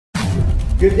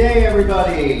Good day,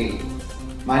 everybody.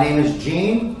 My name is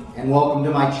Gene and welcome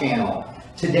to my channel.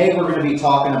 Today we're going to be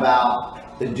talking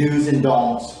about the do's and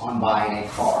don'ts on buying a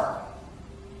car.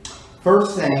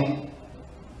 First thing,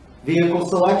 vehicle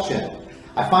selection.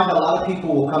 I find a lot of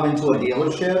people will come into a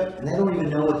dealership and they don't even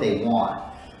know what they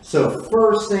want. So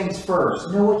first things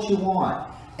first, know what you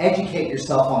want. Educate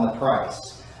yourself on the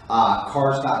price.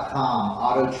 Cars.com,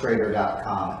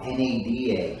 Autotrader.com,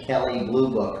 NADA, Kelley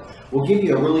Blue Book will give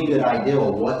you a really good idea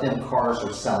of what them cars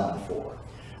are selling for.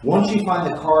 Once you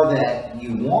find the car that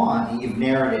you want and you've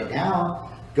narrowed it down,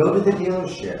 go to the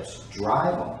dealerships,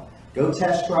 drive them. Go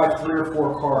test drive 3 or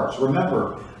 4 cars.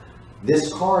 Remember,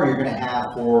 this car you're going to have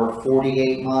for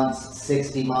 48 months,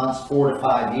 60 months, 4 to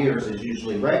 5 years is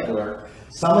usually regular.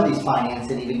 Some of these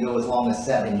financing even go as long as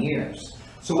 7 years.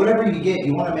 So whatever you get,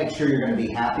 you want to make sure you're going to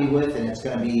be happy with, and it's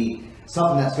going to be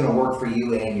something that's going to work for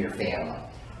you and your family.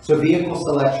 So vehicle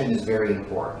selection is very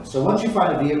important. So once you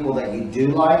find a vehicle that you do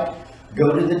like,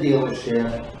 go to the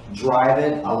dealership, drive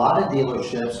it. A lot of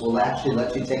dealerships will actually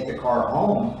let you take the car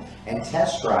home and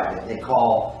test drive it. They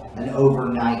call an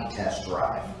overnight test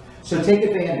drive. So take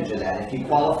advantage of that. If you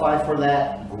qualify for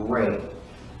that, great.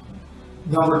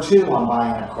 Number 2 on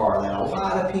buying a car that a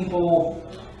lot of people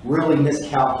really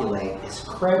miscalculate is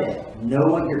credit. Know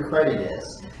what your credit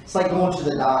is. It's like going to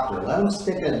the doctor. Let them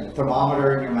stick a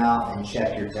thermometer in your mouth and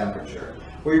check your temperature.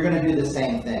 Well, you're going to do the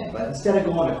same thing. But instead of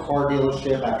going to car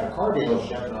dealership after car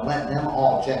dealership and letting them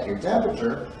all check your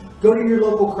temperature, go to your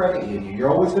local credit union.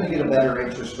 You're always going to get a better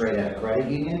interest rate at a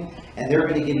credit union, and they're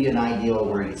going to give you an idea of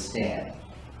where you stand.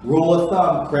 Rule of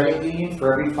thumb, credit union,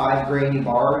 for every $5,000 you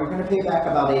borrow, you're going to pay back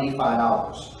about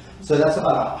 $85. So that's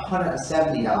about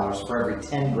 $170 for every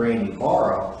 $10,000 you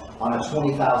borrow. On a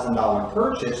 $20,000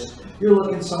 purchase, you're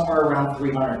looking somewhere around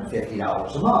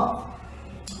 $350 a month.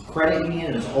 Credit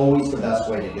union is always the best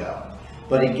way to go.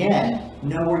 But again,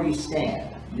 know where you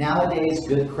stand. Nowadays,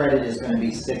 good credit is going to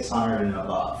be 600 and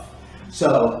above.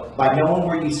 So by knowing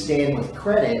where you stand with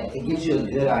credit, it gives you a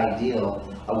good idea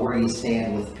of where you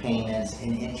stand with payments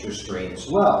and interest rate as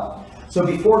well. So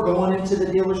before going into the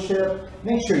dealership,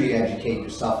 make sure you educate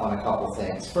yourself on a couple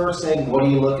things. First thing, what are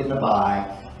you looking to buy?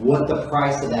 What the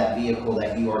price of that vehicle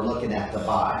that you are looking at to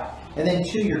buy? And then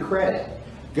 2, your credit.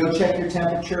 Go check your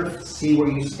temperature, see where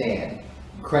you stand.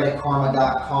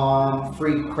 CreditKarma.com,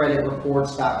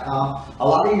 FreeCreditReports.com. A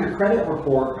lot of your credit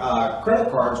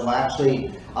cards will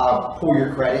actually pull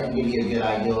your credit and give you a good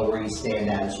idea of where you stand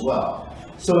at as well.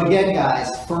 So again, guys,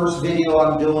 first video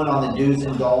I'm doing on the do's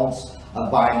and don'ts of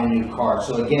buying a new car.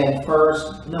 So again,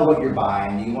 first, know what you're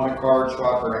buying. Do you want a car,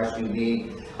 truck, or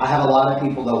SUV? I have a lot of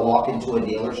people that walk into a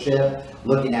dealership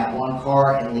looking at one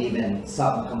car and leaving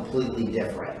something completely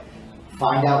different.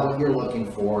 Find out what you're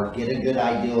looking for, get a good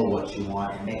idea of what you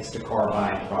want. It makes the car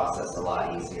buying process a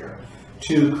lot easier.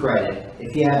 2, credit.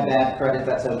 If you have bad credit,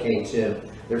 that's okay too.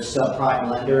 There's subprime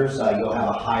lenders. You'll have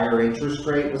a higher interest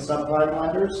rate with subprime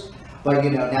lenders. But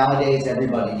you know, nowadays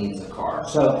everybody needs a car.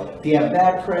 So if you have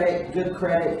bad credit, good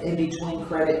credit, in between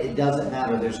credit, it doesn't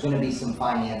matter. There's going to be some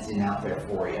financing out there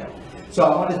for you. So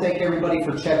I want to thank everybody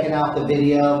for checking out the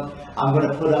video. I'm going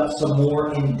to put up some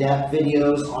more in-depth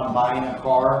videos on buying a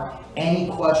car.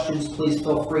 Any questions, please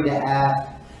feel free to ask.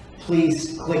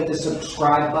 Please click the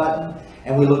subscribe button,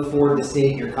 and we look forward to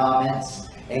seeing your comments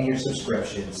and your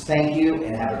subscriptions. Thank you,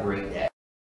 and have a great day.